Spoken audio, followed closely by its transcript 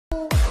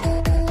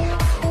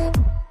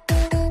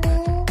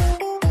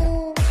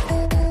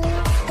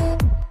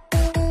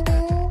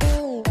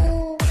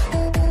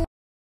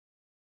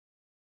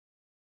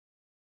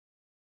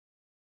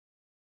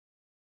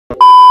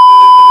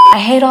I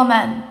hate all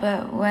men,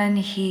 but when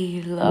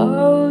he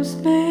loves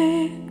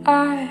me,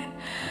 I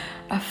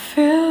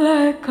feel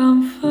like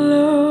I'm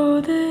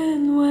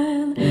floating.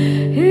 When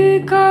he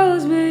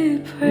calls me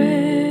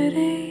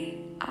pretty,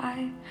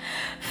 I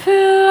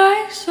feel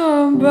like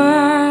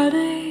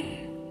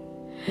somebody.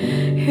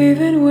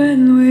 Even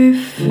when we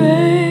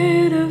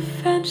fade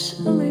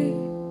eventually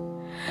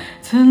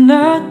to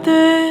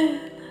nothing,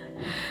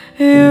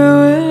 you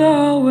will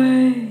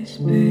always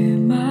be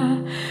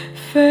my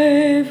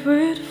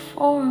favorite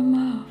form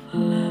of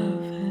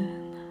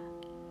loving.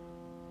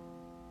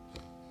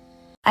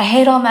 I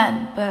hate all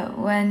men, but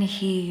when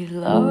he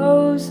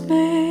loves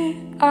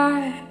me,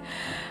 I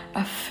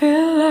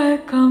feel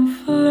like I'm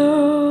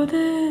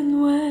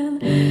floating. When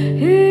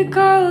he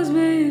calls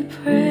me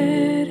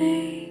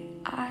pretty,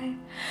 I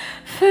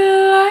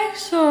feel like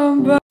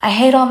somebody. I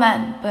hate all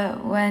men,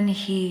 but when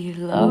he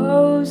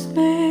loves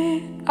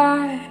me,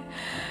 I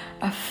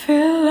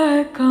feel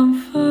like I'm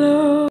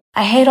floating.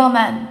 I hate all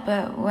men,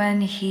 but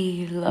when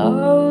he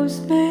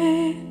loves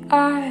me,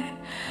 I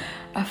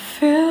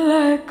feel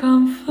like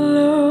I'm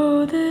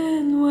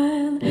floating.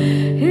 When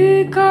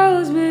he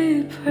calls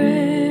me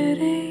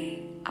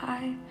pretty,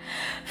 I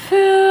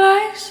feel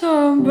like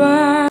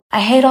somebody.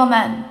 I hate all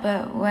men,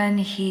 but when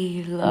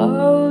he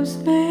loves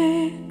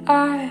me,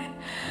 I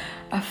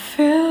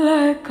feel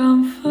like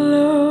I'm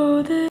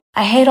floating.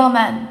 I hate all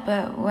men,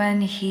 but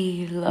when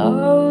he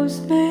loves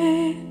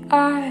me,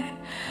 I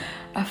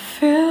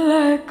feel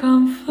like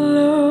I'm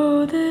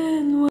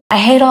floating. I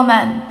hate all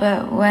men,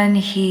 but when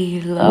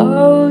he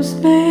loves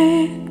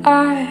me,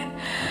 I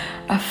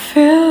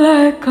feel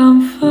like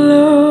I'm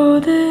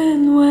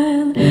floating.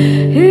 When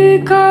he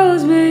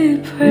calls me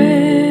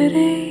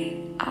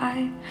pretty,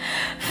 I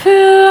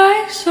feel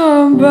like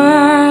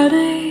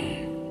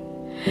somebody.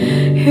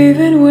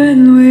 Even when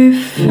we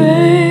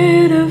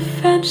fade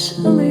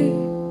eventually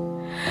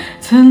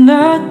to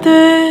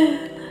nothing,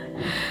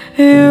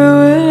 you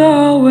will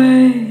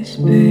always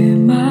be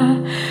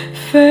my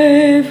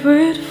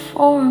favorite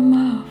form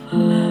of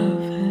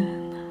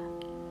loving.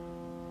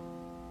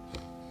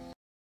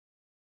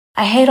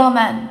 I hate all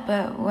men,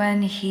 but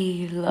when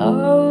he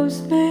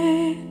loves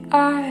me,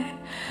 I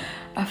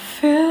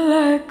feel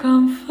like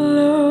I'm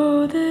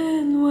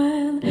floating.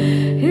 When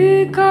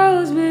he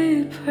calls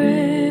me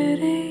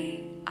pretty,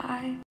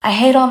 I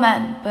hate all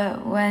men,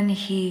 but when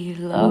he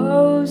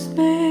loves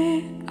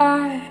me,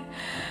 I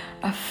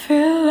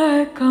feel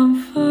like I'm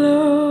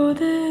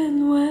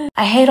floating. When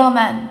I hate all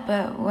men,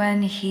 but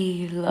when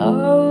he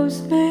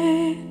loves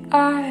me,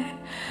 I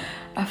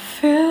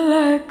feel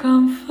like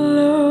I'm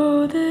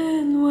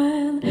floating.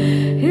 When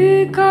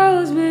he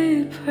calls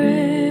me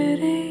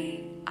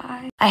pretty,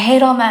 I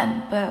hate all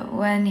men, but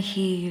when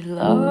he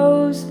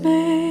loves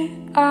me,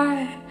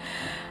 I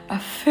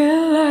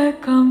feel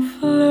like I'm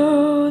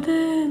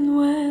floating.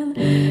 When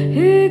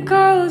he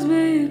calls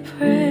me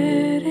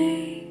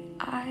pretty,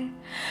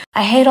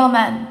 I hate all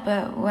men,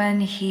 but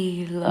when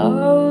he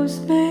loves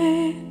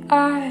me,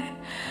 I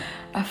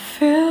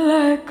feel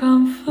like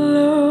I'm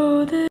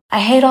floating. I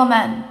hate all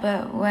men,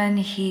 but when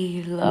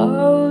he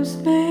loves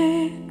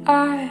me,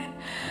 I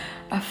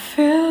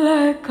feel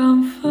like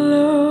I'm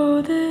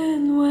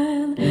floating.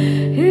 When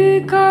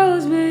he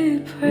calls me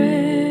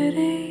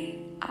pretty,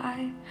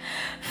 I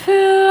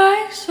feel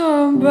like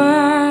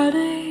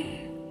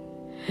somebody.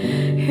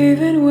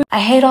 Even when I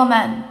hate all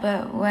men,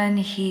 but when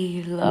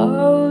he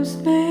loves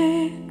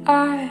me,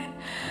 I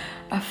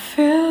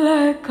feel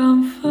like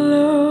I'm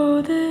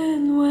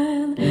floating.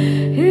 When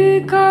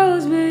he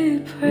calls me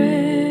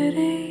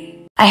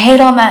pretty, I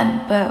hate all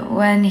men, but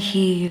when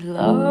he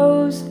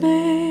loves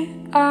me,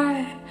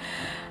 I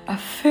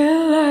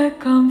feel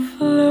like I'm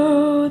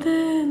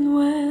floating.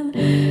 When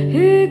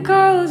he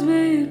calls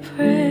me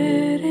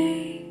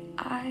pretty,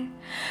 I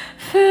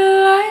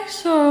feel like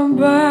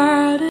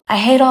somebody. I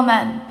hate all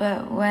men,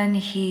 but when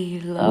he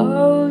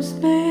loves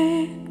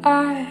me,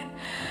 I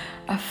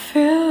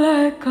feel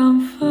like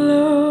I'm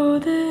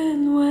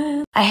floating.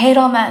 When I hate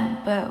all men,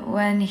 but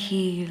when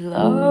he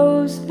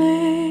loves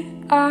me,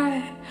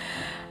 I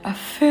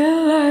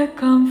feel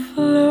like I'm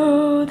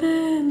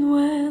floating.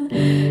 When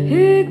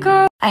he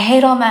calls. I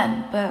hate all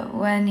men, but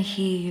when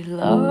he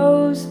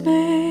loves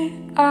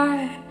me,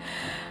 I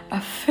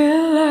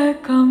feel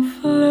like I'm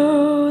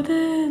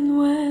floating.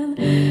 When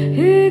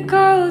he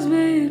calls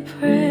me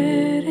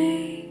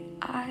pretty,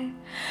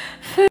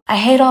 I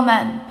hate all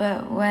men,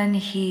 but when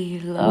he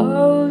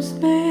loves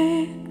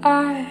me,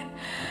 I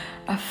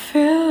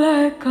feel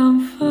like I'm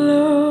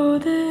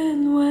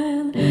floating.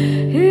 When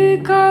he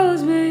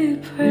calls me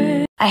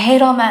pretty, I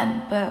hate all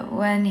men, but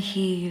when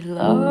he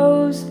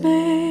loves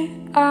me,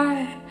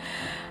 I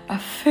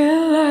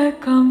feel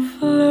like I'm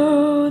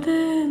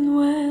floating.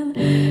 When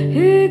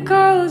he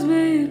calls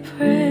me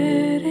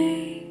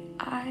pretty,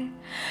 I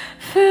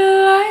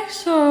feel like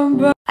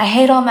somebody. I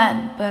hate all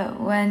men, but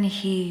when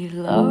he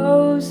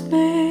loves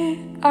me,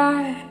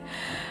 I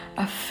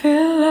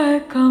feel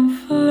like I'm